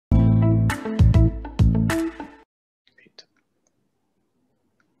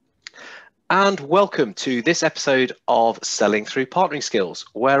And welcome to this episode of Selling Through Partnering Skills,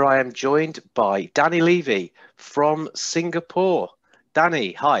 where I am joined by Danny Levy from Singapore.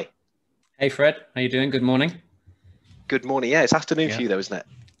 Danny, hi. Hey Fred, how you doing? Good morning. Good morning. Yeah, it's afternoon for you though, isn't it?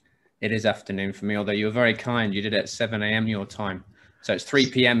 It is afternoon for me, although you were very kind. You did it at 7 a.m. your time. So it's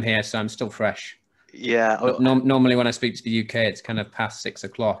 3 p.m. here, so I'm still fresh. Yeah. But normally when I speak to the UK, it's kind of past 6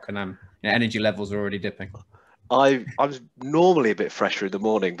 o'clock and energy levels are already dipping. I'm normally a bit fresher in the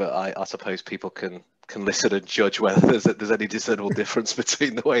morning, but I suppose people can listen and judge whether there's any discernible difference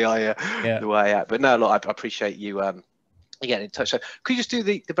between the way I act. But no, look, I appreciate you getting in touch. So could you just do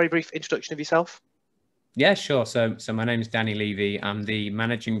the very brief introduction of yourself? Yeah, sure. So my name is Danny Levy. I'm the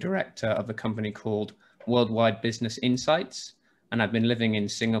managing director of a company called Worldwide Business Insights, and I've been living in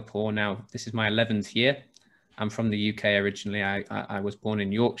Singapore now. This is my 11th year. I'm from the UK originally. I was born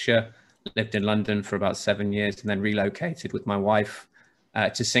in Yorkshire, lived in London for about 7 years, and then relocated with my wife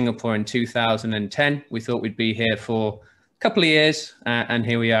to Singapore in 2010. We thought we'd be here for a couple of years, and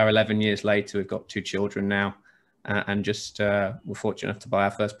here we are 11 years later. We've got 2 children now, and just we're fortunate enough to buy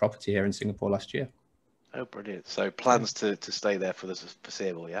our first property here in Singapore last year. Oh, brilliant. So plans to stay there for the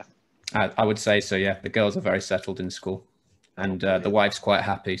foreseeable, yeah? I would say so, yeah. The girls are very settled in school, and the wife's quite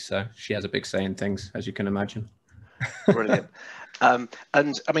happy, so she has a big say in things, as you can imagine. Brilliant.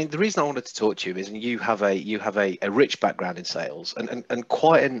 And I mean, the reason I wanted to talk to you is you have a rich background in sales and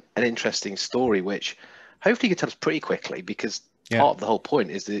quite an interesting story, which hopefully you can tell us pretty quickly, because part of the whole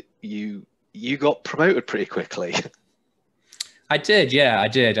point is that you got promoted pretty quickly. I did, yeah, I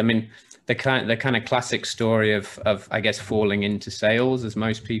did. I mean, the kind of classic story of I guess falling into sales, as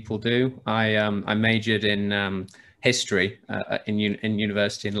most people do. I majored in history in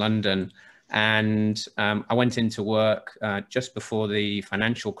university in London, and I went into work just before the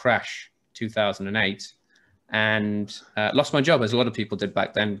financial crash, 2008, and lost my job, as a lot of people did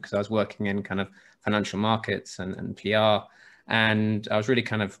back then, because I was working in kind of financial markets and PR, and I was really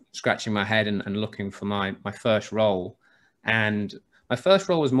kind of scratching my head and looking for my first role. And my first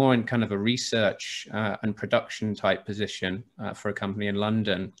role was more in kind of a research and production type position for a company in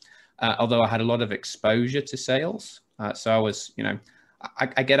London, although I had a lot of exposure to sales. So I was,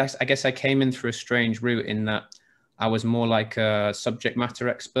 I guess I came in through a strange route in that I was more like a subject matter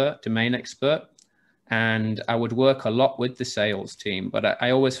expert, domain expert, and I would work a lot with the sales team. But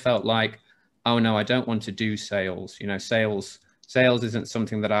I always felt like, oh no, I don't want to do sales. Sales isn't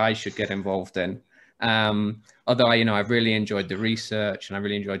something that I should get involved in. Although I've really enjoyed the research and I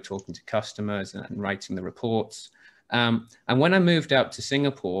really enjoyed talking to customers and writing the reports. And when I moved out to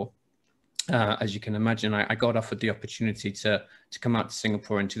Singapore, as you can imagine, I got offered the opportunity to come out to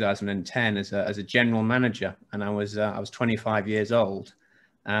Singapore in 2010 as a general manager, and I was 25 years old.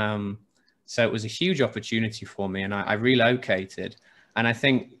 So it was a huge opportunity for me, and I relocated. And I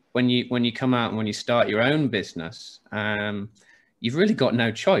think when you come out and when you start your own business, you've really got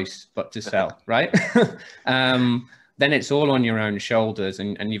no choice but to sell, right? Then it's all on your own shoulders,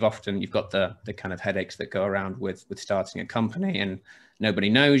 and you've got the kind of headaches that go around with starting a company, and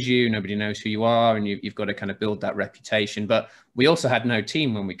nobody knows you, nobody knows who you are, and you've got to kind of build that reputation. But we also had no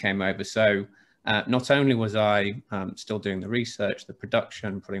team when we came over, so not only was I still doing the research, the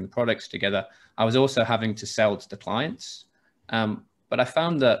production, putting the products together, I was also having to sell to the clients. But I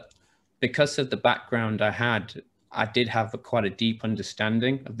found that because of the background I had, I did have quite a deep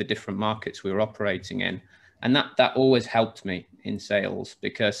understanding of the different markets we were operating in. And that always helped me in sales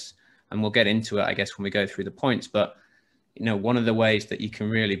because, and we'll get into it, I guess, when we go through the points, but one of the ways that you can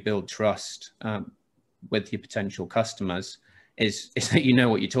really build trust with your potential customers is that you know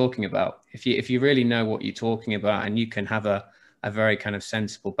what you're talking about. If you really know what you're talking about and you can have a very kind of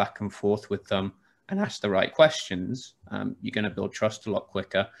sensible back and forth with them and ask the right questions, you're going to build trust a lot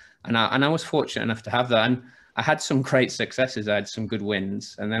quicker. And I was fortunate enough to have that. And I had some great successes. I had some good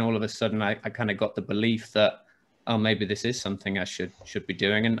wins. And then all of a sudden I kind of got the belief that, oh, maybe this is something I should be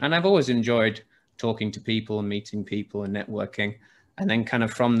doing. And I've always enjoyed talking to people and meeting people and networking. And then kind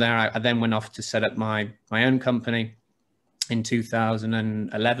of from there, I then went off to set up my own company in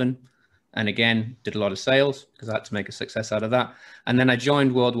 2011. And again, did a lot of sales because I had to make a success out of that. And then I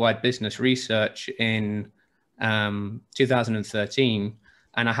joined Worldwide Business Research in 2013.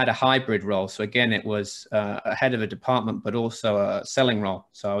 And I had a hybrid role. So again, it was a head of a department, but also a selling role.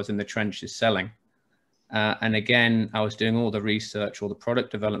 So I was in the trenches selling. And again, I was doing all the research, all the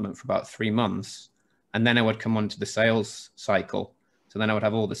product development for about 3 months. And then I would come on to the sales cycle. So then I would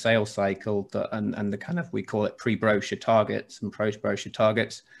have all the sales cycle and the kind of, we call it pre-brochure targets and post-brochure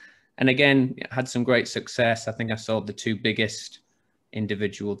targets. And again, had some great success. I think I sold the 2 biggest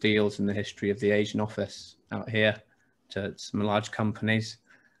individual deals in the history of the Asian office out here to some large companies.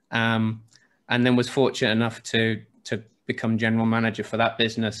 And and then was fortunate enough to become general manager for that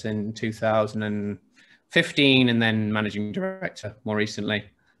business in 2015, and then managing director more recently.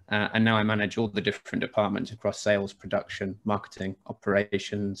 And now I manage all the different departments across sales, production, marketing,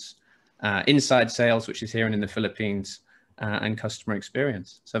 operations, inside sales, which is here and in the Philippines, and customer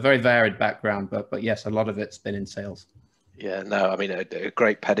experience. So a very varied background, but yes, a lot of it's been in sales. Yeah, no, I mean, a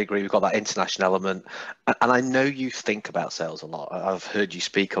great pedigree. We've got that international element. And I know you think about sales a lot. I've heard you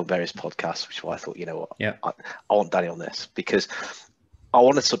speak on various podcasts, which is why I thought, you know what, yeah, I want Danny on this, because I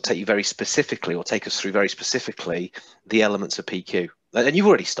want to sort of take you very specifically, or take us through very specifically, the elements of PQ. And you've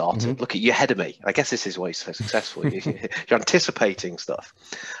already started. Look at you ahead of me. I guess this is why you're so successful. You're anticipating stuff.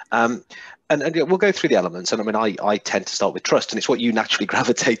 And we'll go through the elements. And I mean, I tend to start with trust, and it's what you naturally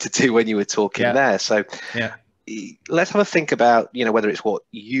gravitated to when you were talking there. So yeah, let's have a think about, you know, whether it's what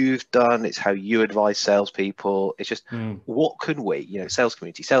you've done, it's how you advise salespeople. It's just what can we, you know, sales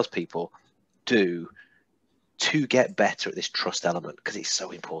community, salespeople do to get better at this trust element, because it's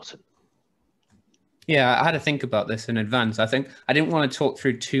so important. Yeah, I had to think about this in advance. I think I didn't want to talk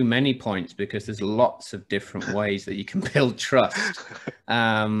through too many points because there's lots of different ways that you can build trust,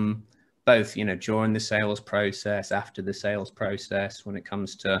 both, you know, during the sales process, after the sales process, when it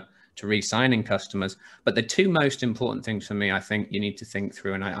comes to re-signing customers. But the two most important things for me, I think you need to think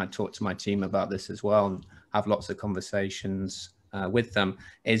through, and I talk to my team about this as well, and have lots of conversations with them,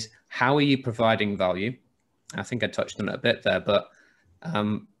 is how are you providing value? I think I touched on it a bit there, but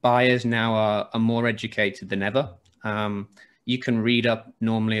buyers now are more educated than ever. You can read up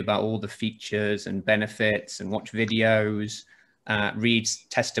normally about all the features and benefits and watch videos, read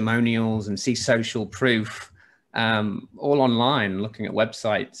testimonials and see social proof, all online, looking at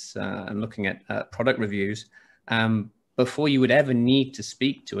websites and looking at product reviews, before you would ever need to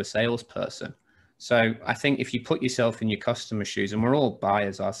speak to a salesperson. So I think if you put yourself in your customer shoes, and we're all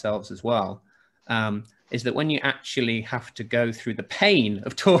buyers ourselves as well, is that when you actually have to go through the pain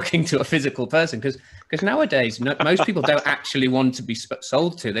of talking to a physical person, because nowadays most people don't actually want to be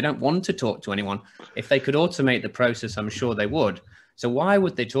sold to. They don't want to talk to anyone. If they could automate the process, I'm sure they would. So why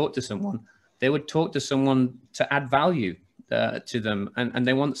would they talk to someone? They would talk to someone to add value to them, and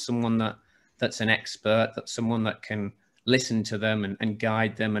they want someone that's an expert, that's someone that can listen to them and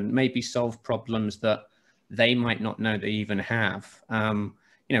guide them and maybe solve problems that they might not know they even have.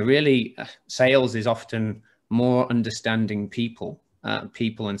 You know, really, sales is often more understanding people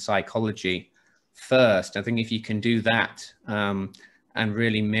and psychology first. I think if you can do that and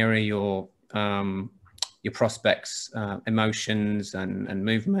really mirror your prospects' emotions and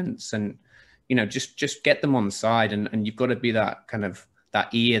movements, and you know, just get them on side, and you've got to be that kind of that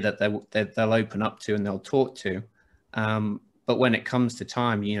ear that they'll open up to and they'll talk to. But when it comes to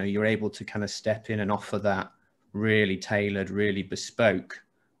time, you know, you're able to kind of step in and offer that really tailored, really bespoke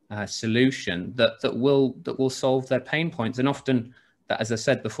solution that will solve their pain points. And often, that, as I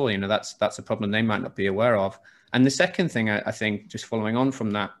said before, you know, that's a problem they might not be aware of. And the second thing I think, just following on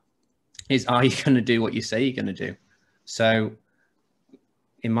from that, is, are you going to do what you say you're going to do? So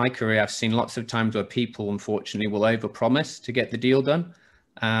in my career, I've seen lots of times where people, unfortunately, will overpromise to get the deal done,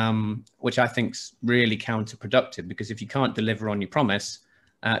 which I think's really counterproductive, because if you can't deliver on your promise,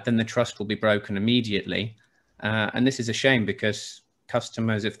 then the trust will be broken immediately. And this is a shame, because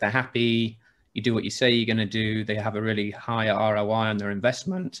customers, if they're happy, you do what you say you're going to do, they have a really high ROI on their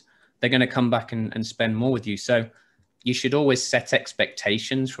investment, they're going to come back and spend more with you. So you should always set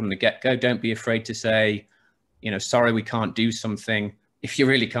expectations from the get-go. Don't be afraid to say, you know, sorry, we can't do something, if you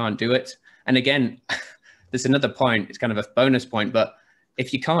really can't do it. And again, there's another point, it's kind of a bonus point, but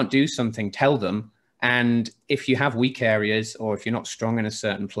if you can't do something, tell them. And if you have weak areas, or if you're not strong in a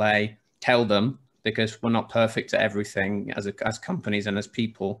certain play, tell them, because we're not perfect at everything as companies and as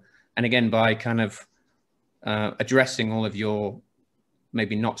people. And again, by kind of addressing all of your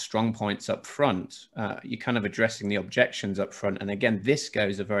maybe not strong points up front, you're kind of addressing the objections up front. And again, this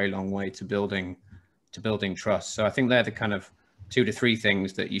goes a very long way to building trust. So I think they're the kind of 2 to 3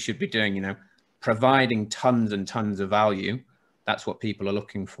 things that you should be doing, you know, providing tons and tons of value. That's what people are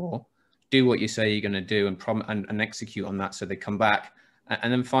looking for. Do what you say you're going to do, and execute on that so they come back.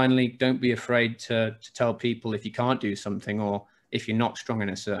 And then finally, don't be afraid to tell people if you can't do something, or if you're not strong in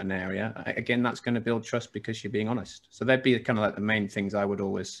a certain area. Again, that's going to build trust because you're being honest. So that'd be kind of like the main things I would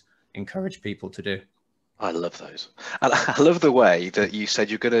always encourage people to do. I love those. And I love the way that you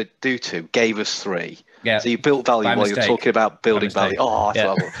said you're going to do 2, gave us 3. Yeah. So you built value while you're talking about building value. Oh,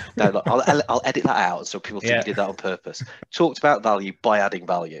 yeah. No, look, I'll edit that out so people think you did that on purpose. Talked about value by adding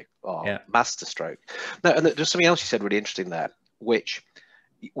value. Oh, yeah. Masterstroke. No, and there's something else you said really interesting there, which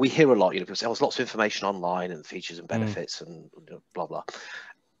we hear a lot. You know, people say, "Oh, there's lots of information online and features and benefits and blah blah."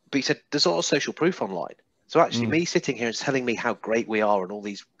 But he said, there's a lot of social proof online. So actually me sitting here and telling me how great we are and all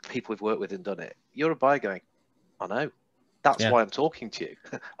these people we've worked with and done it, you're a buyer going, I know. That's why I'm talking to you.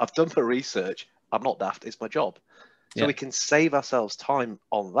 I've done my research. I'm not daft. It's my job. So we can save ourselves time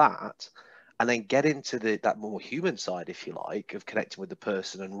on that and then get into that more human side, if you like, of connecting with the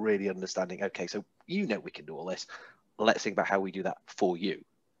person and really understanding, okay, so we can do all this. Let's think about how we do that for you.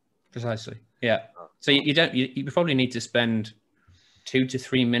 Precisely. Yeah. So you probably need to spend 2 to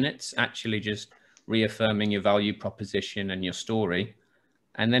 3 minutes actually just reaffirming your value proposition and your story.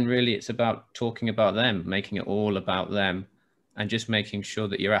 And then really it's about talking about them, making it all about them, and just making sure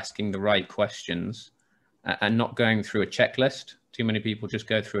that you're asking the right questions and not going through a checklist. Too many people just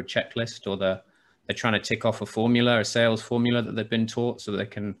go through a checklist, or they're trying to tick off a sales formula that they've been taught so they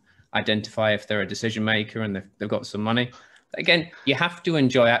can identify if they're a decision maker and they've got some money. Again, you have to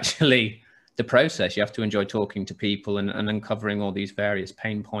enjoy actually the process. You have to enjoy talking to people and uncovering all these various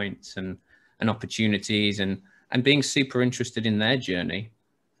pain points and opportunities and being super interested in their journey.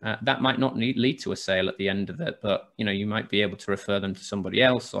 That might not lead to a sale at the end of it, but you might be able to refer them to somebody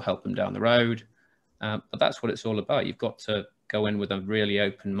else or help them down the road. But that's what it's all about. You've got to go in with a really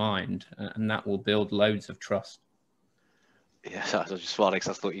open mind, and that will build loads of trust. Yeah, I was just smiling because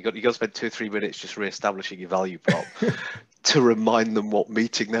I thought you got to spend 2 or 3 minutes just re-establishing your value prop to remind them what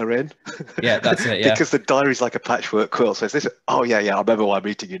meeting they're in. Yeah, that's it. Yeah, because the diary's like a patchwork quilt. So it's this. Oh yeah, I remember why I'm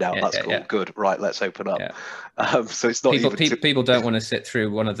meeting you now. That's cool. Yeah. Good. Right, let's open up. Yeah. So it's not people don't want to sit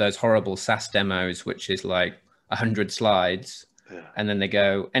through one of those horrible SaaS demos, which is like 100 slides, and then they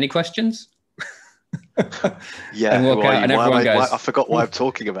go, "Any questions?" Yeah, and walk out, and everyone goes, I forgot why I'm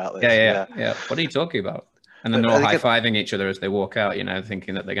talking about this. Yeah. What are you talking about? And then they're all high-fiving each other as they walk out,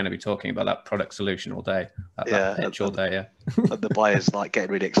 thinking that they're going to be talking about that product solution all day, that pitch all day, And the buyer's like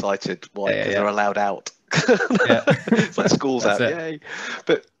getting really excited because they're allowed out. It's like school's out, yay.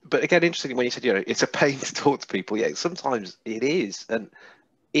 But again, interesting when you said, it's a pain to talk to people. Yeah, sometimes it is. And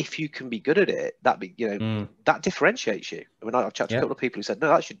if you can be good at it, that differentiates you. I mean, I've chatted to a couple of people who said,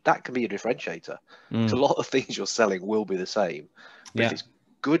 no, that can be a differentiator. Because a lot of things you're selling will be the same. But if it's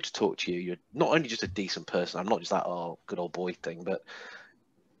good to talk to you, you're not only just a decent person. I'm not just that good old boy thing, but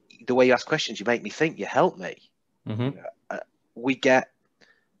the way you ask questions, you make me think, you help me. We get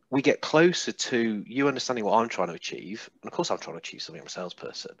closer to you understanding what I'm trying to achieve, and of course I'm trying to achieve something. I'm a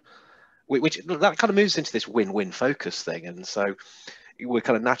salesperson, which that kind of moves into this win-win focus thing, and so we're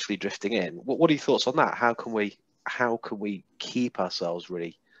kind of naturally drifting in. What are your thoughts on that? How can we keep ourselves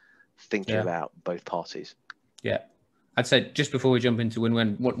really thinking about both parties? I'd say just before we jump into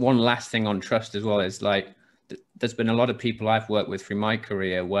win-win, one last thing on trust as well is like, there's been a lot of people I've worked with through my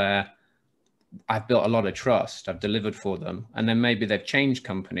career where I've built a lot of trust, I've delivered for them, and then maybe they've changed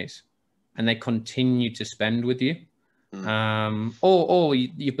companies and they continue to spend with you. Or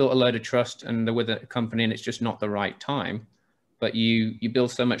you built a load of trust and they're with a company and it's just not the right time, but you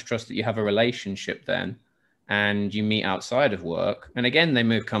build so much trust that you have a relationship then, and you meet outside of work. And again, they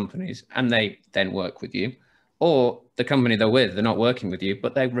move companies and they then work with you. Or the company they're with, they're not working with you,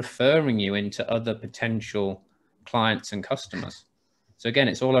 but they're referring you into other potential clients and customers. So again,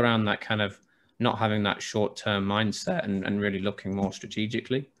 it's all around that kind of not having that short-term mindset and really looking more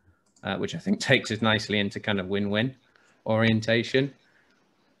strategically, which I think takes us nicely into kind of win-win orientation.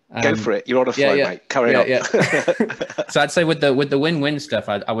 Go for it. You're on a flow, mate. Carry on. So I'd say with the win-win stuff,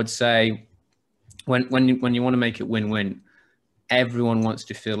 I would say when you want to make it win-win, everyone wants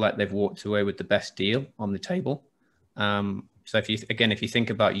to feel like they've walked away with the best deal on the table. So if you think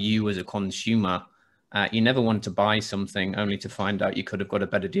about you as a consumer, you never want to buy something only to find out you could have got a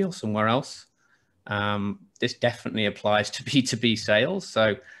better deal somewhere else. This definitely applies to B2B sales.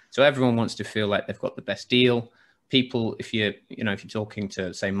 So everyone wants to feel like they've got the best deal. People, if you're talking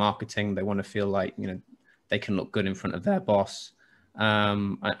to, say, marketing, they want to feel like, they can look good in front of their boss,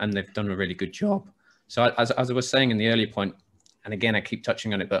 and they've done a really good job. So as I was saying in the earlier point, and again, I keep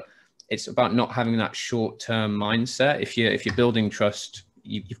touching on it, but it's about not having that short-term mindset. If you're building trust,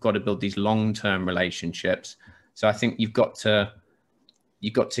 you've got to build these long-term relationships. So I think you've got to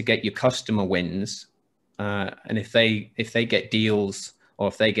get your customer wins, and if they get deals, or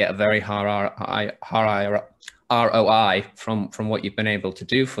if they get a very high ROI from what you've been able to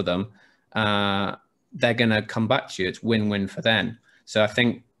do for them, they're going to come back to you. It's win-win for them. So I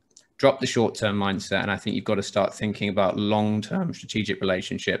think drop the short-term mindset, and I think you've got to start thinking about long-term strategic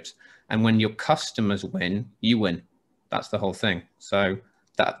relationships. And when your customers win, you win. That's the whole thing. So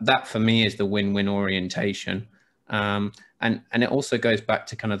that for me is the win-win orientation. And it also goes back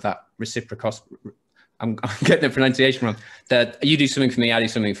to kind of that reciprocity. I'm getting the pronunciation wrong. That you do something for me, I do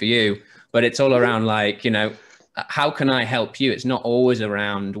something for you. But it's all around like, how can I help you? It's not always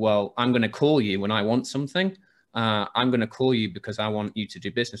around, well, I'm going to call you when I want something. I'm going to call you because I want you to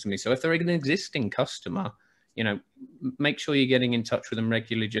do business with me. So if they're an existing customer, you know, make sure you're getting in touch with them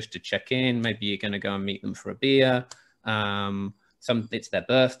regularly just to check in. Maybe you're going to go and meet them for a beer. It's their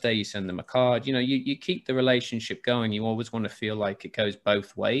birthday, you send them a card. You know, you keep the relationship going. You always want to feel like it goes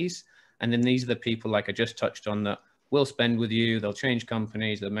both ways. And then these are the people, like I just touched on, that will spend with you. They'll change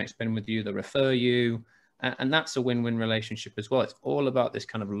companies. They might spend with you. They'll refer you. And that's a win-win relationship as well. It's all about this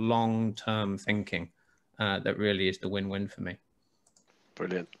kind of long-term thinking that really is the win-win for me.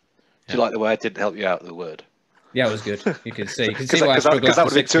 Brilliant. Do you like the way I didn't help you out with the word? Yeah, it was good. You can see. Because that would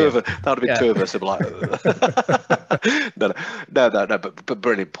have been two of us. That would have been two of us. I'm like, no. But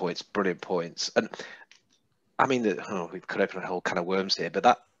brilliant points. Brilliant points. And I mean, we could open a whole can of worms here.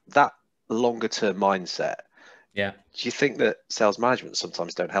 But that longer term mindset. Yeah. Do you think that sales management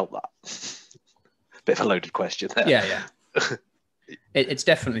sometimes don't help that? Bit of a loaded question there. Yeah. It's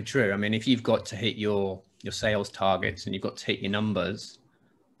definitely true. I mean, if you've got to hit your sales targets and you've got to hit your numbers,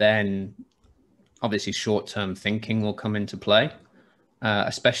 then obviously short-term thinking will come into play,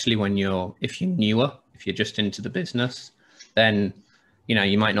 especially if you're newer, if you're just into the business, then, you know,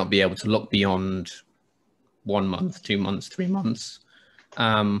 you might not be able to look beyond 1 month, 2 months, 3 months.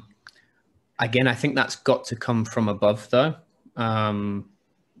 Again, I think that's got to come from above though.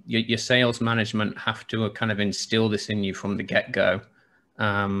 Your sales management have to kind of instill this in you from the get-go.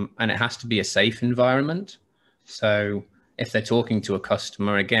 And it has to be a safe environment. So if they're talking to a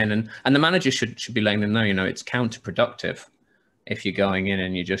customer again, and the manager should be letting them know, you know, it's counterproductive if you're going in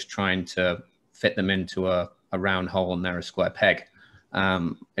and you're just trying to fit them into a round hole and they're a square peg,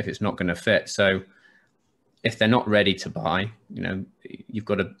 if it's not going to fit. So if they're not ready to buy, you know, you've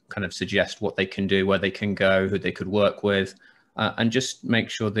got to kind of suggest what they can do, where they can go, who they could work with, and just make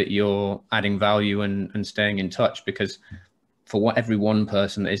sure that you're adding value and staying in touch, because for every one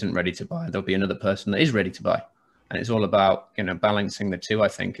person that isn't ready to buy, there'll be another person that is ready to buy. And it's all about, you know, balancing the two, I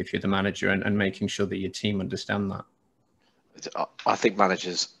think, if you're the manager, and making sure that your team understand that. I think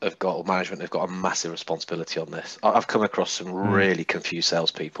management have got a massive responsibility on this. I've come across some really confused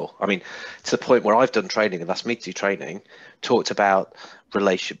salespeople. I mean, to the point where I've done training, and that's me to do training, talked about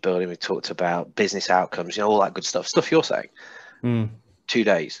relationship building, we talked about business outcomes, you know, all that good stuff you're saying. 2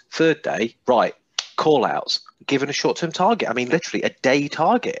 days. Third day, right, call outs, given a short-term target. I mean, literally a day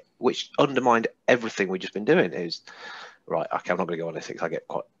target, which undermined everything we've just been doing. It was, right, okay, I'm not going to go on anything because I get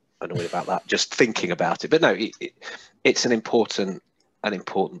quite annoyed about that, just thinking about it. But no, it's an important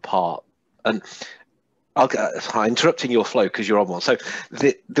part. And I'm interrupting your flow because you're on one. So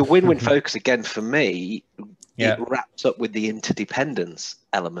the win-win focus, again, for me, it wraps up with the interdependence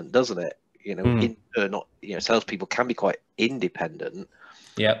element, doesn't it? You know, salespeople can be quite independent.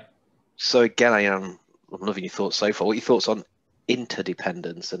 Yep. So again, I'm loving your thoughts so far. What are your thoughts on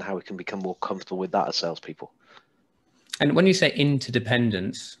interdependence and how we can become more comfortable with that as salespeople? And when you say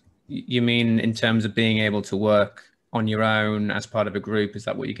interdependence, you mean in terms of being able to work on your own as part of a group? Is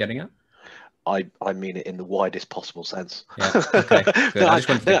that what you're getting at? I mean it in the widest possible sense. Yeah. Okay. Good. I just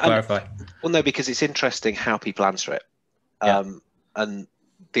wanted to clarify. Well, no, because it's interesting how people answer it. And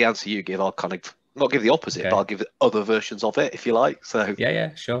the answer you give, I'll kind of not give the opposite, but I'll give other versions of it if you like. So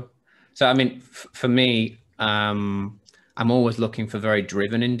yeah, sure. So I mean, for me, I'm always looking for very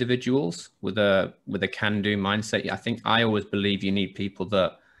driven individuals with a can-do mindset. I think I always believe you need people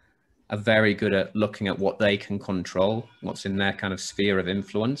that are very good at looking at what they can control, what's in their kind of sphere of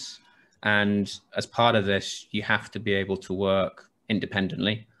influence. And as part of this, you have to be able to work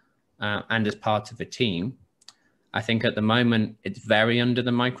independently and as part of a team. I think at the moment it's very under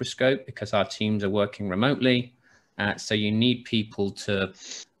the microscope because our teams are working remotely. So you need people to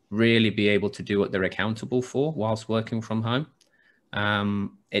really be able to do what they're accountable for whilst working from home.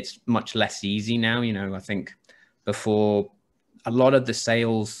 It's much less easy now. You know, I think before, a lot of the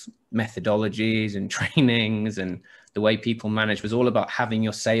sales methodologies and trainings and the way people manage was all about having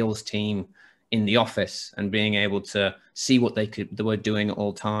your sales team in the office and being able to see what they were doing at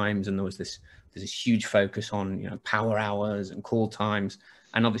all times. And there's this huge focus on, you know, power hours and call times.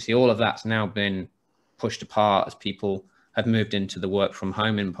 And obviously all of that's now been pushed apart as people have moved into the work from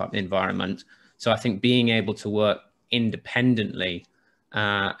home environment. So I think being able to work independently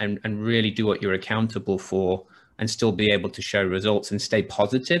and really do what you're accountable for and still be able to show results and stay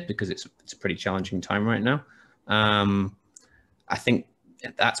positive, because it's a pretty challenging time right now. I think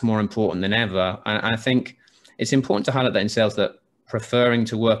that's more important than ever. And I think it's important to highlight that in sales, that preferring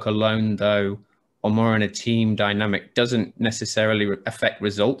to work alone, though, or more in a team dynamic, doesn't necessarily affect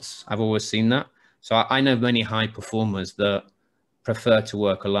results. I've always seen that. So I know many high performers that prefer to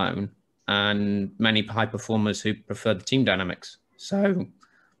work alone, and many high performers who prefer the team dynamics. So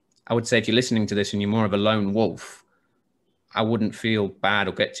I would say if you're listening to this and you're more of a lone wolf, I wouldn't feel bad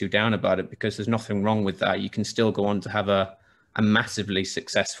or get too down about it, because there's nothing wrong with that. You can still go on to have a massively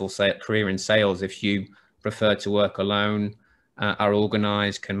successful career in sales if you prefer to work alone, are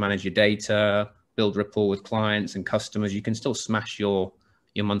organized, can manage your data, build rapport with clients and customers. You can still smash your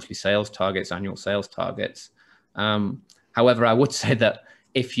monthly sales targets, annual sales targets. However, I would say that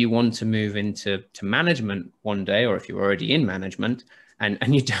if you want to move into management one day, or if you're already in management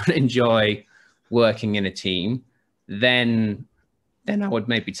and you don't enjoy working in a team, then I would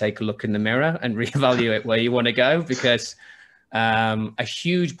maybe take a look in the mirror and reevaluate where you want to go, because a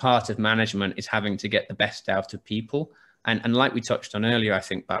huge part of management is having to get the best out of people. And like we touched on earlier, I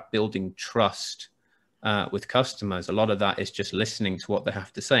think about building trust with customers. A lot of that is just listening to what they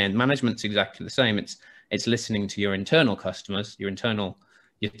have to say. And management's exactly the same. It's listening to your internal customers, your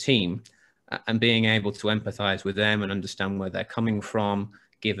team, and being able to empathize with them and understand where they're coming from,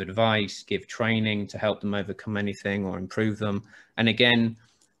 give advice, give training to help them overcome anything or improve them. And again,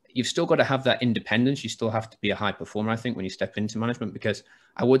 you've still got to have that independence. You still have to be a high performer, I think, when you step into management, because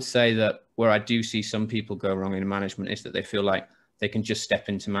I would say that where I do see some people go wrong in management is that they feel like they can just step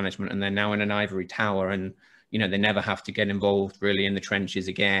into management and they're now in an ivory tower, and, you know, they never have to get involved really in the trenches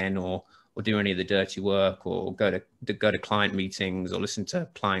again, or do any of the dirty work, or go to client meetings, or listen to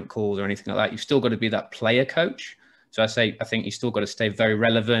client calls or anything like that. You've still got to be that player coach. So I think you still got to stay very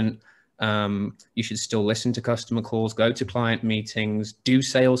relevant. You should still listen to customer calls, go to client meetings, do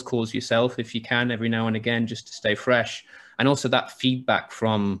sales calls yourself if you can every now and again, just to stay fresh. And also that feedback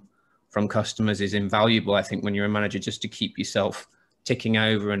from customers is invaluable, I think, when you're a manager, just to keep yourself ticking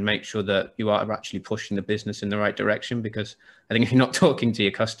over and make sure that you are actually pushing the business in the right direction. Because I think if you're not talking to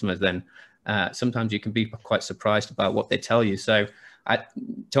your customers, then sometimes you can be quite surprised about what they tell you. So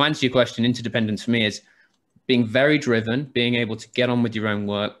to answer your question, interdependence for me is being very driven, being able to get on with your own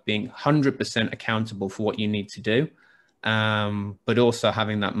work, being 100% accountable for what you need to do, but also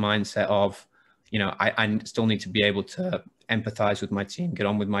having that mindset of, you know, I still need to be able to empathize with my team, get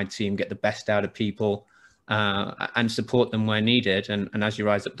on with my team, get the best out of people, and support them where needed. And as you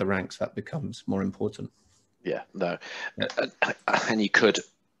rise up the ranks, that becomes more important. Yeah, no, and you could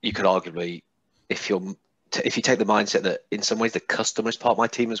arguably, if you take the mindset that in some ways the customer is part of my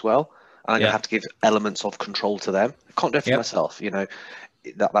team as well, and I'm going to have to give elements of control to them. I can't do it for myself, you know,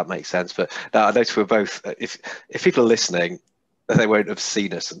 that makes sense. But no, I notice we're both, if people are listening, they won't have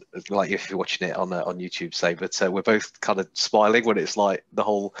seen us, like if you're watching it on YouTube, say, but we're both kind of smiling when it's like the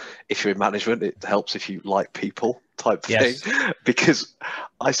whole, if you're in management, it helps if you like people type thing. Because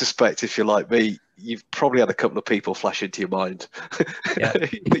I suspect if you're like me, you've probably had a couple of people flash into your mind.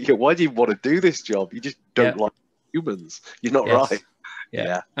 Why do you want to do this job? You just don't like humans. You're not right.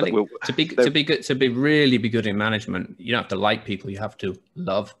 Yeah, I think to really be good in management, you don't have to like people. You have to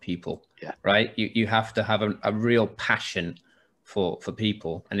love people. Right. You have to have a real passion for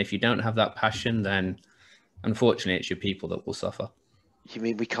people, and if you don't have that passion, then unfortunately it's your people that will suffer. You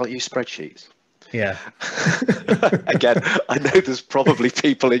mean we can't use spreadsheets? Yeah. Again, I know there's probably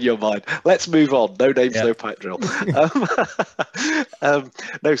people in your mind. Let's move on. No names, no pack drill.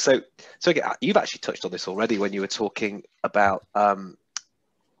 No, so again, you've actually touched on this already when you were talking about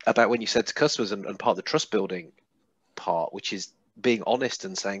when you said to customers and part of the trust building part, which is being honest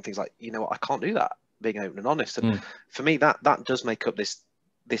and saying things like, you know what, I can't do that, being open and honest. And for me, that does make up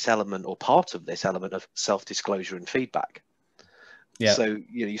this element, or part of this element, of self-disclosure and feedback. Yeah. So,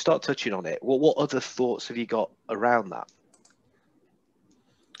 you know, you start touching on it. What other thoughts have you got around that?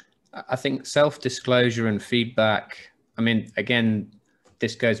 I think self-disclosure and feedback, I mean, again,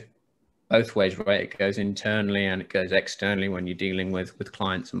 this goes both ways, right? It goes internally and it goes externally when you're dealing with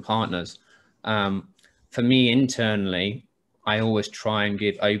clients and partners. For me, internally, I always try and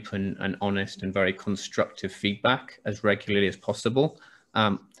give open and honest and very constructive feedback as regularly as possible.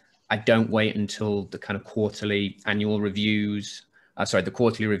 I don't wait until the kind of the quarterly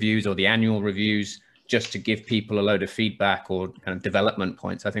reviews or the annual reviews just to give people a load of feedback or kind of development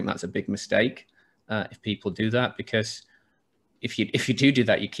points. I think that's a big mistake if people do that, because if you do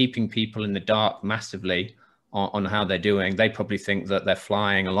that, you're keeping people in the dark massively on how they're doing. They probably think that they're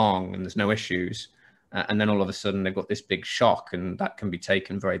flying along and there's no issues. And then all of a sudden they've got this big shock, and that can be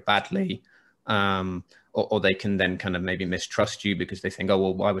taken very badly. Or they can then kind of maybe mistrust you because they think, oh,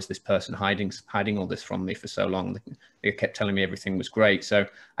 well, why was this person hiding all this from me for so long? They kept telling me everything was great. So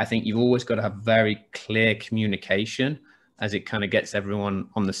I think you've always got to have very clear communication, as it kind of gets everyone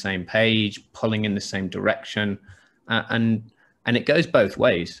on the same page, pulling in the same direction. And it goes both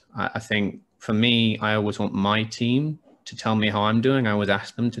ways. I think for me, I always want my team to tell me how I'm doing. I always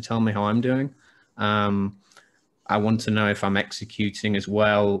ask them to tell me how I'm doing. I want to know if I'm executing as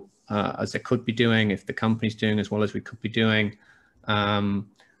well as I could be doing, if the company's doing as well as we could be doing,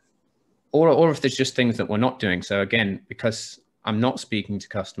 or if there's just things that we're not doing. So again, because I'm not speaking to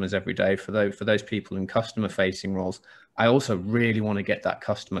customers every day, for those people in customer-facing roles, I also really want to get that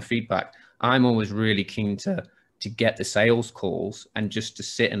customer feedback. I'm always really keen to get the sales calls and just to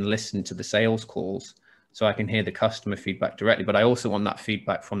sit and listen to the sales calls so I can hear the customer feedback directly. But I also want that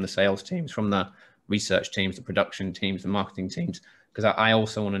feedback from the sales teams, from the research teams, the production teams, the marketing teams, because I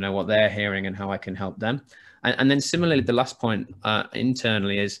also want to know what they're hearing and how I can help them. And then similarly, the last point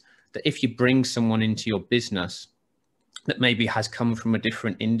internally is that if you bring someone into your business that maybe has come from a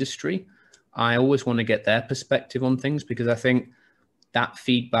different industry, I always want to get their perspective on things, because I think that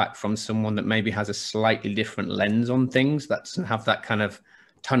feedback from someone that maybe has a slightly different lens on things, that doesn't have that kind of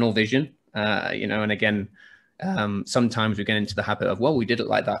tunnel vision, and again, sometimes we get into the habit of, well, we did it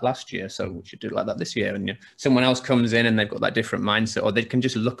like that last year, so we should do it like that this year. And someone else comes in and they've got that different mindset, or they can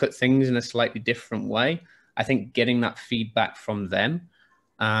just look at things in a slightly different way. I think getting that feedback from them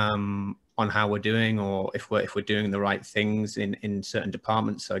on how we're doing, or if we're doing the right things in certain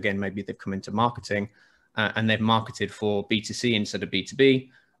departments. So again, maybe they've come into marketing and they've marketed for B2C instead of B2B.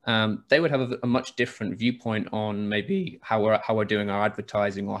 They would have a much different viewpoint on maybe how we're doing our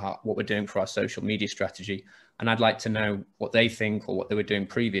advertising, or what we're doing for our social media strategy. And I'd like to know what they think, or what they were doing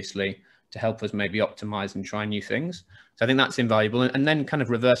previously, to help us maybe optimize and try new things. So I think that's invaluable. And then kind of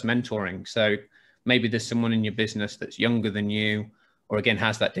reverse mentoring. So maybe there's someone in your business that's younger than you, or again,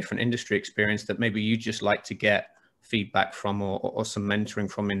 has that different industry experience that maybe you just like to get feedback from, or some mentoring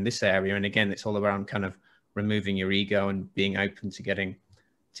from in this area. And again, it's all around kind of removing your ego and being open to getting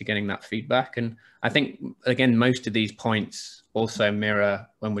that feedback. And I think, again, most of these points also mirror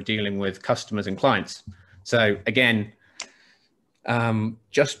when we're dealing with customers and clients. So again,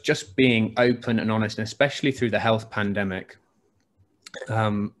 just being open and honest, and especially through the health pandemic,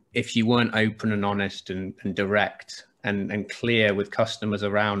 if you weren't open and honest and direct and clear with customers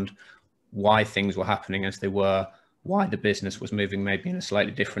around why things were happening as they were, why the business was moving maybe in a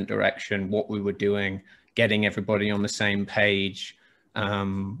slightly different direction, what we were doing, getting everybody on the same page,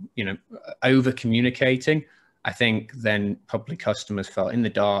 over communicating, I think then probably customers felt in the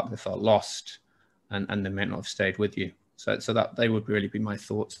dark, they felt lost, and they may not have stayed with you. So that they would really be my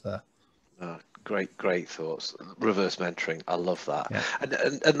thoughts there. Great thoughts. Reverse mentoring, I love that. Yeah.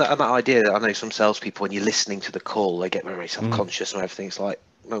 And that idea, I know some salespeople, when you're listening to the call, they get very self-conscious and everything's like,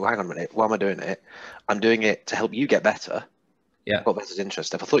 no, hang on a minute, why am I doing it? I'm doing it to help you get better. Yeah. I've got better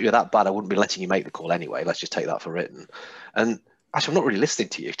interest. If I thought you were that bad, I wouldn't be letting you make the call anyway. Let's just take that for written. And actually, I'm not really listening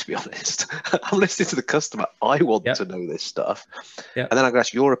to you, to be honest. I'm listening to the customer. I want to know this stuff. And then I'm going to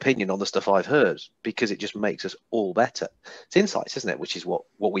ask your opinion on the stuff I've heard, because it just makes us all better. It's insights, isn't it? Which is what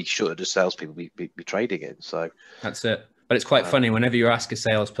we should, as salespeople, be trading in. So that's it. But it's quite funny. Whenever you ask a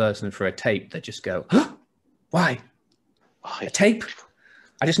salesperson for a tape, they just go, huh? Why? A tape?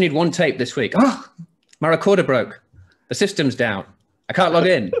 I just need one tape this week. Oh, my recorder broke. The system's down. I can't log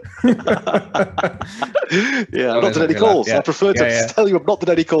in. I've not done any calls. I prefer to tell you I've not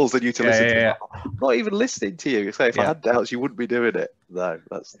done any calls than you to listen to me. I'm not even listening to you. So if I had doubts, you wouldn't be doing it. No,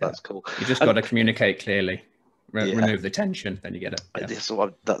 that's cool. You just got to communicate clearly. Remove the tension, then you get it. That's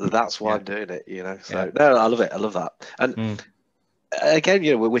why I'm doing it. So no, I love it. I love that. And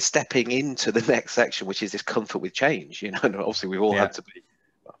again, we're stepping into the next section, which is this comfort with change. And obviously we've all had to be,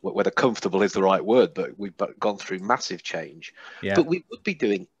 whether comfortable is the right word, but we've gone through massive change. But we would be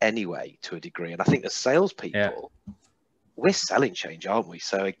doing anyway to a degree. And I think as salespeople, we're selling change, aren't we?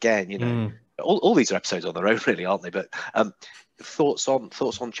 So again, all these are episodes on their own, really, aren't they? But thoughts on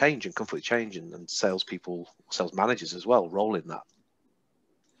change and comfort with change, and salespeople, sales managers as well, role in that.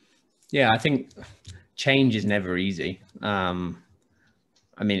 Yeah, I think change is never easy.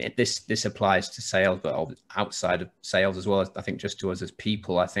 I mean, this applies to sales, but outside of sales as well. I think just to us as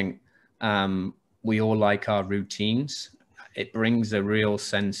people, I think we all like our routines. It brings a real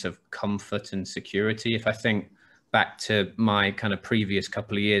sense of comfort and security. If I think back to my kind of previous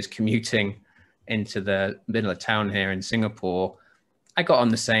couple of years commuting into the middle of town here in Singapore, I got on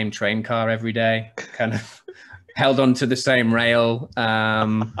the same train car every day, kind of held onto the same rail.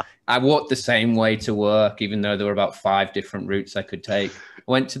 I walked the same way to work, even though there were about 5 different routes I could take.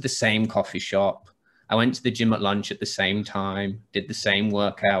 I went to the same coffee shop. I went to the gym at lunch at the same time, did the same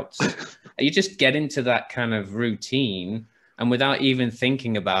workouts. You just get into that kind of routine, and without even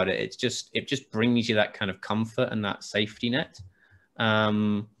thinking about it, it just brings you that kind of comfort and that safety net.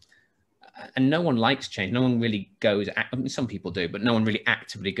 and no one likes change. No one really goes, I mean, some people do, but no one really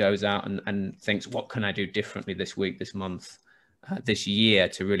actively goes out and thinks, what can I do differently this week, this month, this year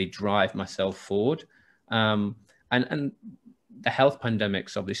to really drive myself forward? And the health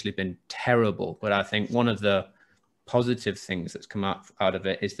pandemic's obviously been terrible, but I think one of the positive things that's come out of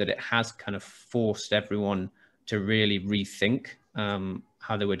it is that it has kind of forced everyone to really rethink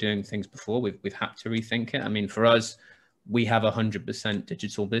how they were doing things before. We've had to rethink it. I mean, for us, we have 100%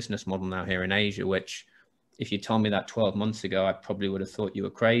 digital business model now here in Asia, which if you told me that 12 months ago, I probably would have thought you were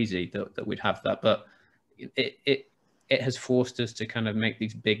crazy that we'd have that. But it has forced us to kind of make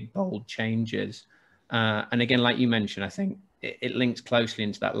these big, bold changes. And again, like you mentioned, I think it links closely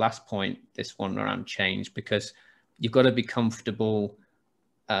into that last point, this one around change, because you've got to be comfortable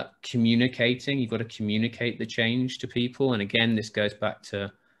communicating. You've got to communicate the change to people. And again, this goes back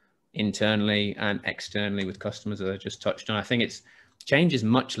to internally and externally with customers, as I just touched on. I think change is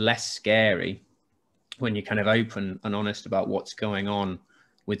much less scary when you're kind of open and honest about what's going on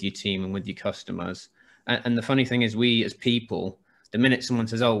with your team and with your customers. And the funny thing is, we as people, the minute someone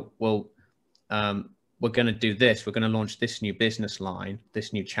says, oh, well, we're going to do this, we're going to launch this new business line,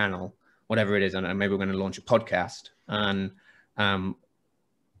 this new channel, whatever it is, and maybe we're going to launch a podcast, and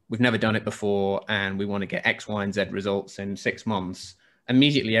we've never done it before, and we want to get X, Y, and Z results in 6 months,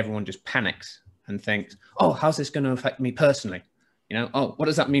 immediately everyone just panics and thinks, oh, how's this going to affect me personally? You know, oh, what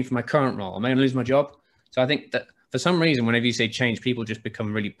does that mean for my current role? Am I going to lose my job? So I think that for some reason, whenever you say change, people just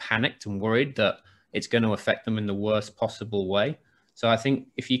become really panicked and worried that it's going to affect them in the worst possible way. So I think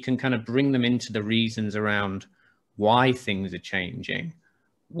if you can kind of bring them into the reasons around why things are changing,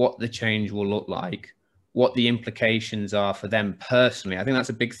 what the change will look like, what the implications are for them personally. I think that's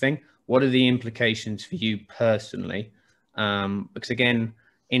a big thing. What are the implications for you personally? Because again,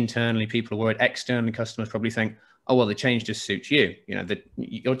 internally, people are worried. Externally, customers probably think, oh, well, the change just suits you. You know, that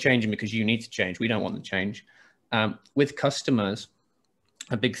you're changing because you need to change. We don't want the change. With customers,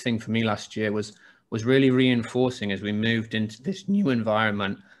 a big thing for me last year was really reinforcing as we moved into this new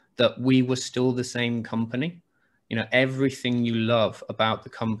environment that we were still the same company. You know, everything you love about the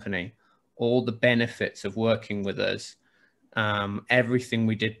company, all the benefits of working with us, everything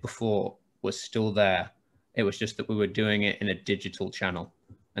we did before was still there. It was just that we were doing it in a digital channel,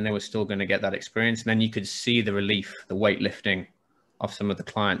 and they were still going to get that experience. And then you could see the relief, the weight lifting of some of the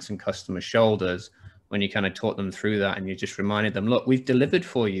clients and customers' shoulders when you kind of taught them through that, and you just reminded them, look, we've delivered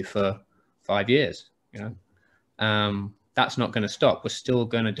for you for 5 years, you know, that's not going to stop. We're still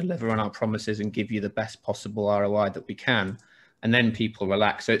going to deliver on our promises and give you the best possible ROI that we can. And then people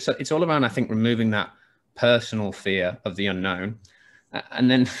relax. So it's all around, I think, removing that personal fear of the unknown.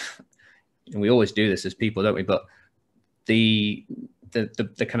 And then we always do this as people, don't we? But the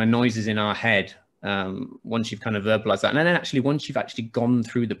kind of noises in our head, once you've kind of verbalized that, and then actually once you've actually gone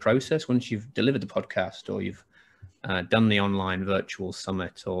through the process, once you've delivered the podcast, or you've done the online virtual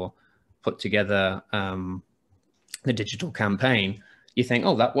summit, or put together the digital campaign, you think,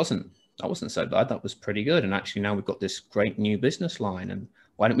 oh, that wasn't so bad. That was pretty good. And actually now we've got this great new business line. And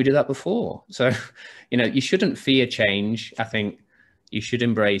why didn't we do that before? So, you know, you shouldn't fear change. I think you should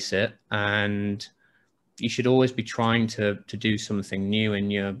embrace it, and you should always be trying to do something new in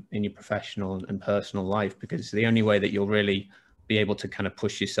your professional and personal life, because it's the only way that you'll really be able to kind of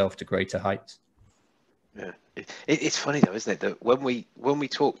push yourself to greater heights. Yeah, it's funny though, isn't it, that when we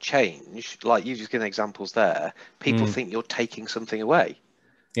talk change, like you've just given examples there, people think you're taking something away.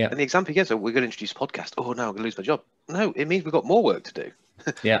 Yeah. And the example you get, so we're going to introduce a podcast. Oh, no, I'm going to lose my job. No, it means we've got more work to do.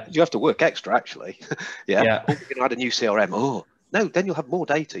 Yeah. You have to work extra, actually. Yeah. Yeah. Or we're going to add a new CRM. Oh, no, then you'll have more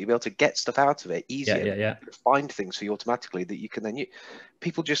data. You'll be able to get stuff out of it easier. Yeah. Find things for you automatically that you can then use.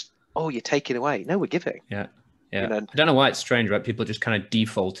 People just, oh, you're taking away. No, we're giving. Yeah. You know? I don't know why it's strange, right? People just kind of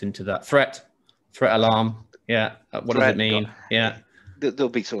default into that threat alarm. Yeah. What does it mean? Yeah. There'll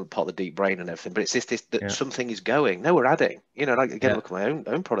be sort of part of the deep brain and everything, but it's this that something is going. No, we're adding. You know, like again, look at my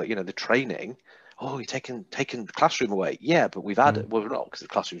own product. You know, the training. Oh, you're taking the classroom away. Yeah, but we've added. Well, we're not, because the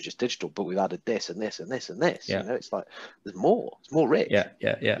classroom is just digital. But we've added this and this and this and this. Yeah. You know, it's like there's more. It's more rich. Yeah.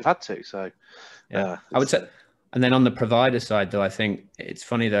 We've had to. So yeah, I would say. And then on the provider side, though, I think it's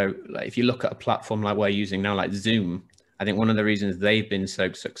funny though. Like if you look at a platform like we're using now, like Zoom, I think one of the reasons they've been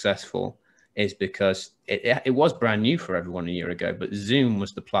so successful is because it was brand new for everyone a year ago, but Zoom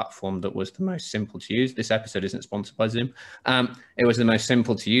was the platform that was the most simple to use. This episode isn't sponsored by Zoom. It was the most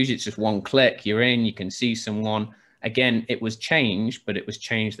simple to use. It's just one click, you're in, you can see someone. Again, it was change, but it was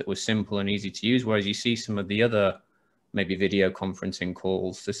change that was simple and easy to use. Whereas you see some of the other maybe video conferencing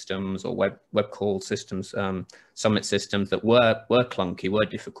call systems or web call systems, summit systems that were clunky, were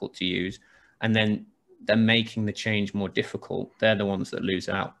difficult to use. And then they're making the change more difficult. They're the ones that lose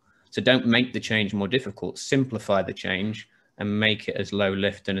out. So don't make the change more difficult, simplify the change and make it as low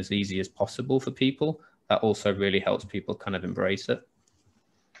lift and as easy as possible for people. That also really helps people kind of embrace it.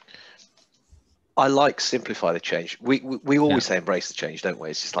 I like simplify the change. We always say embrace the change, don't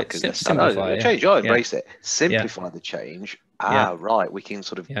we? It's just like simplify, change. Oh, embrace it. Simplify the change. Right. We can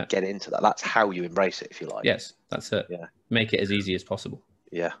sort of get into that. That's how you embrace it, if you like. Yes, that's it. Yeah. Make it as easy as possible.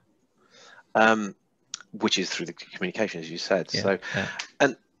 Yeah. Which is through the communication, as you said.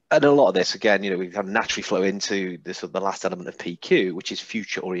 And a lot of this, again, we kind of naturally flow into this, the last element of PQ, which is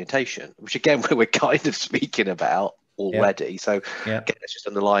future orientation, which again we're kind of speaking about already. So again, let's just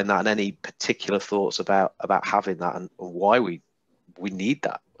underline that, and any particular thoughts about having that and why we need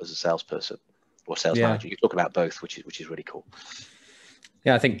that as a salesperson or sales manager. You talk about both, which is really cool.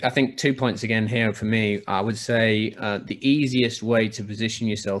 Yeah, I think 2 points again here for me. I would say the easiest way to position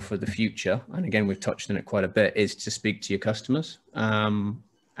yourself for the future, and again we've touched on it quite a bit, is to speak to your customers.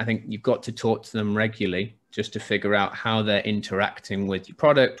 I think you've got to talk to them regularly just to figure out how they're interacting with your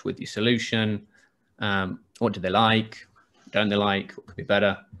product, with your solution. What do they like? Don't they like? What could be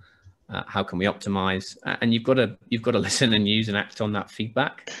better? How can we optimize? And you've got to listen and use and act on that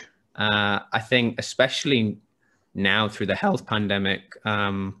feedback. I think especially now through the health pandemic,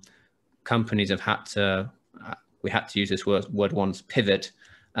 companies have had to, we had to use this word once, pivot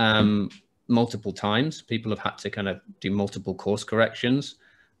multiple times. People have had to kind of do multiple course corrections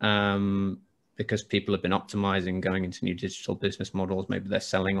because people have been optimizing, going into new digital business models. Maybe they're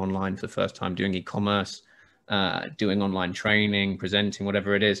selling online for the first time, doing e-commerce, doing online training, presenting,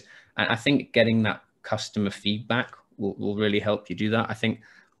 whatever it is. And I think getting that customer feedback will really help you do that. I think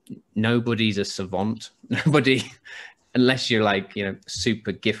nobody's a savant. Nobody, unless you're like,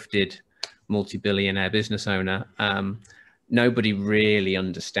 super gifted multi-billionaire business owner, nobody really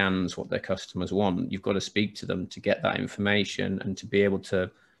understands what their customers want. You've got to speak to them to get that information and to be able to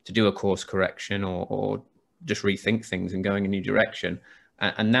do a course correction or just rethink things and going a new direction.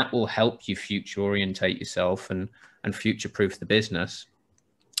 And that will help you future orientate yourself and future-proof the business.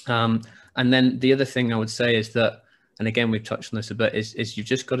 And then the other thing I would say is that, and again, we've touched on this a bit, is you've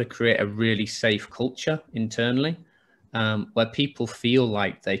just got to create a really safe culture internally where people feel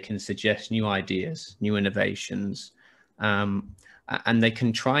like they can suggest new ideas, new innovations, and they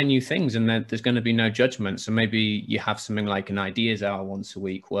can try new things, and there's going to be no judgment. So maybe you have something like an ideas hour once a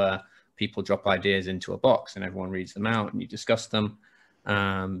week where people drop ideas into a box and everyone reads them out and you discuss them,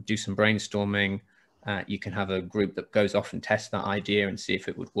 do some brainstorming. You can have a group that goes off and tests that idea and see if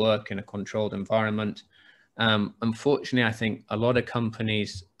it would work in a controlled environment. Unfortunately, I think a lot of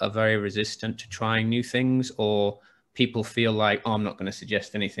companies are very resistant to trying new things, or people feel like, oh, I'm not going to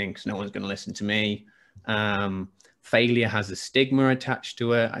suggest anything because no one's going to listen to me. Failure has a stigma attached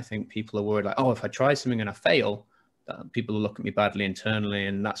to it. I think people are worried like, oh, if I try something and I fail, people will look at me badly internally,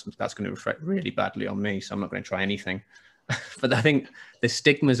 and that's going to reflect really badly on me. So I'm not going to try anything. But I think the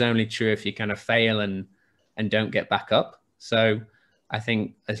stigma is only true if you kind of fail and don't get back up. So I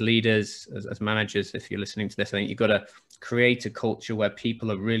think as leaders, as managers, if you're listening to this, I think you've got to create a culture where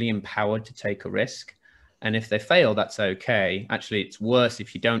people are really empowered to take a risk. And if they fail, that's okay. Actually, it's worse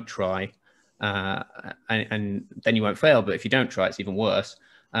if you don't try, and then you won't fail. But if you don't try, it's even worse.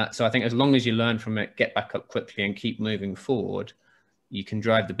 So I think as long as you learn from it, get back up quickly and keep moving forward, you can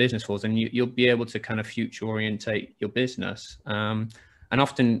drive the business forward, and you'll be able to kind of future orientate your business. And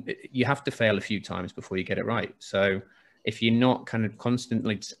often you have to fail a few times before you get it right. So if you're not kind of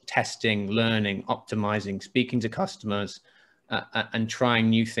constantly testing, learning, optimizing, speaking to customers, and trying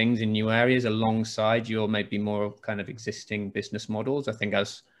new things in new areas alongside your maybe more kind of existing business models, I think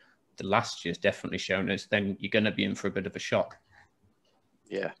as the last year's definitely shown us, then you're going to be in for a bit of a shock.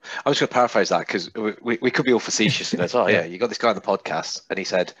 Yeah, I was going to paraphrase that because we could be all facetious and go, oh yeah, you got this guy on the podcast and he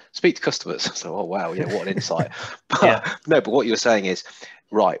said, speak to customers. So, oh wow, yeah, what an insight. But no, but what you were saying is,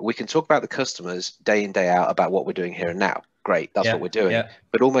 right, we can talk about the customers day in, day out about what we're doing here and now. Great, that's what we're doing.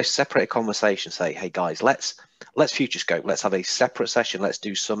 But almost separate a conversation, say, hey guys, let's future scope. Let's have a separate session. Let's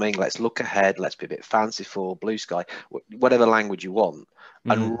do something. Let's look ahead. Let's be a bit fanciful, blue sky, whatever language you want.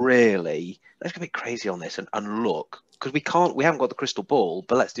 And really, let's get a bit crazy on this and look, because we haven't got the crystal ball,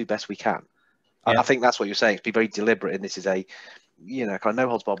 but let's do best we can. I think that's what you're saying. Be very deliberate, and this is a, kind of no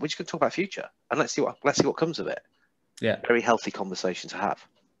holds barred. We're just going to talk about future, and let's see what comes of it. Yeah, very healthy conversation to have.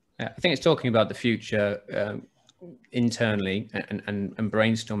 Yeah, I think it's talking about the future internally and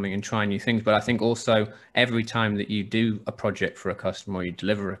brainstorming and trying new things. But I think also every time that you do a project for a customer, or you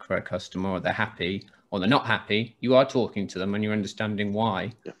deliver for a customer, or they're happy or they're not happy, you are talking to them and you're understanding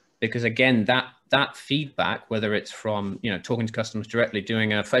why. Yeah. Because again, that feedback, whether it's from talking to customers directly,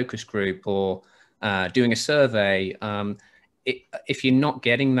 doing a focus group, or doing a survey, if you're not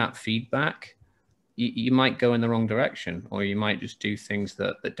getting that feedback, you might go in the wrong direction, or you might just do things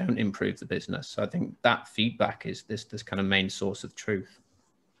that don't improve the business. So I think that feedback is this kind of main source of truth.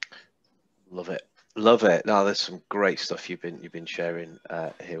 Love it. Love it. Now, there's some great stuff you've been sharing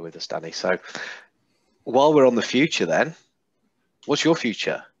here with us, Danny. So while we're on the future, then, what's your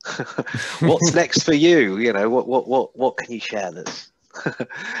future? What's next for you? You know, what can you share that's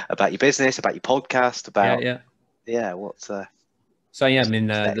about your business, about your podcast, about what's So yeah, I mean,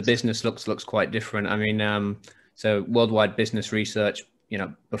 the business looks quite different. I mean, so worldwide business research, you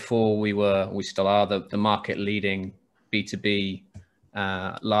know, before we still are the market leading B2B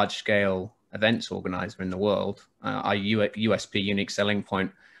large scale events organizer in the world. Our USP, unique selling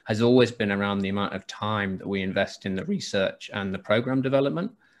point, has always been around the amount of time that we invest in the research and the program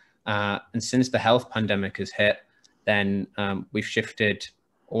development. And since the health pandemic has hit, then we've shifted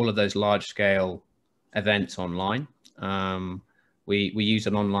all of those large scale events online. We use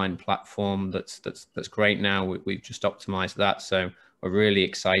an online platform that's great now. We've just optimized that. So we're really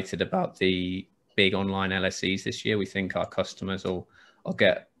excited about the big online LSEs this year. We think our customers will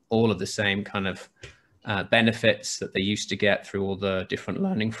get all of the same kind of benefits that they used to get through all the different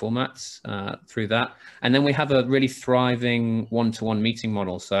learning formats through that. And then we have a really thriving one-to-one meeting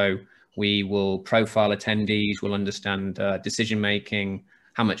model. So we will profile attendees, we'll understand decision-making,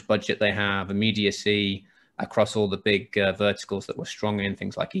 how much budget they have, immediacy across all the big verticals that we're strong in,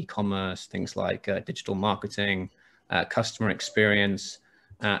 things like e-commerce, things like digital marketing, customer experience.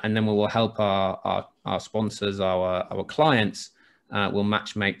 And then we will help our sponsors, our clients, we'll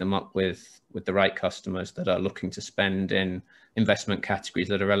make them up with the right customers that are looking to spend in investment categories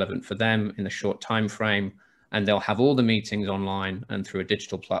that are relevant for them in a short time frame. And they'll have all the meetings online and through a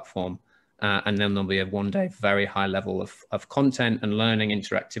digital platform. And then there'll be a one-day very high level of content and learning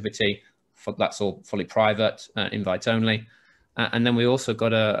interactivity. That's all fully private, invite only. And then we also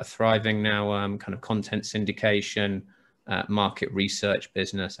got a thriving now kind of content syndication, market research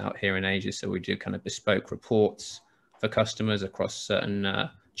business out here in Asia. So we do kind of bespoke reports for customers across certain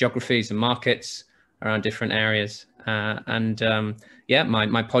geographies and markets around different areas. Yeah,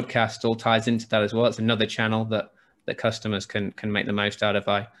 my podcast all ties into that as well. It's another channel that customers can make the most out of.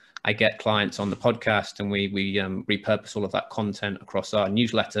 I get clients on the podcast, and we repurpose all of that content across our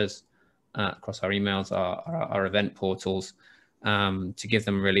newsletters, across our emails, our event portals, to give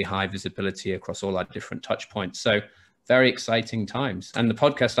them really high visibility across all our different touch points. So very exciting times. And the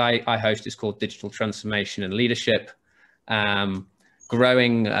podcast I host is called Digital Transformation and Leadership.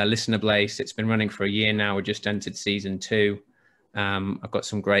 Growing listener base. It's been running for a year now. We just entered season 2. I've got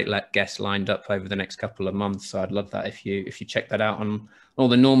some great guests lined up over the next couple of months. So I'd love that if you check that out on all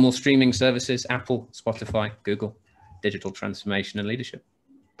the normal streaming services, Apple, Spotify, Google, Digital Transformation and Leadership.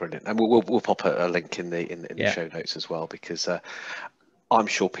 Brilliant. And we'll pop a link in the show notes as well, because I'm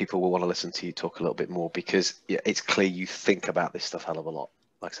sure people will want to listen to you talk a little bit more, because it's clear you think about this stuff a hell of a lot,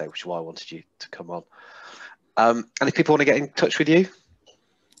 like I say, which is why I wanted you to come on. And if people want to get in touch with you?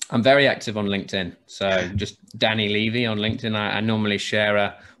 I'm very active on LinkedIn. So just Danny Levy on LinkedIn. I normally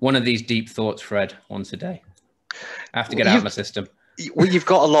share one of these deep thoughts, Fred, once a day. I have to get out of my system. Well, you've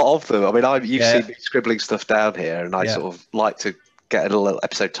got a lot of them. I mean, you've seen me scribbling stuff down here, and I sort of like to get a little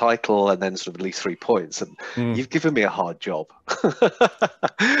episode title and then sort of at least 3 points. And you've given me a hard job.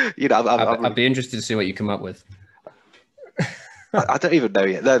 I'd be interested to see what you come up with. I don't even know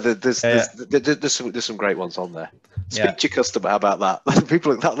yet. No, there's some great ones on there. Speak to your customer about that.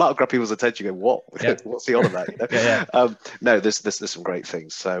 People that'll grab people's attention. Go, what? Yeah. What's he on about? You know? No, there's some great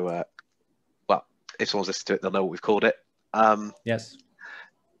things. So, well, if someone's listening to it, they'll know what we've called it. Yes.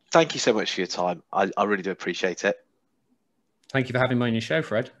 Thank you so much for your time. I really do appreciate it. Thank you for having me on your show,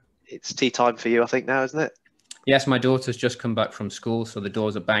 Fred. It's tea time for you, I think, now, isn't it? Yes, my daughter's just come back from school, so the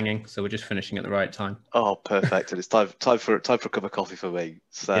doors are banging. So we're just finishing at the right time. Oh, perfect! And it's time for a cup of coffee for me.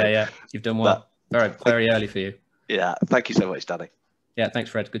 So yeah, you've done well. Very early for you. Yeah, thank you so much, Danny. Yeah,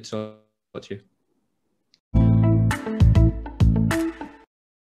 thanks, Fred. Good to talk to you.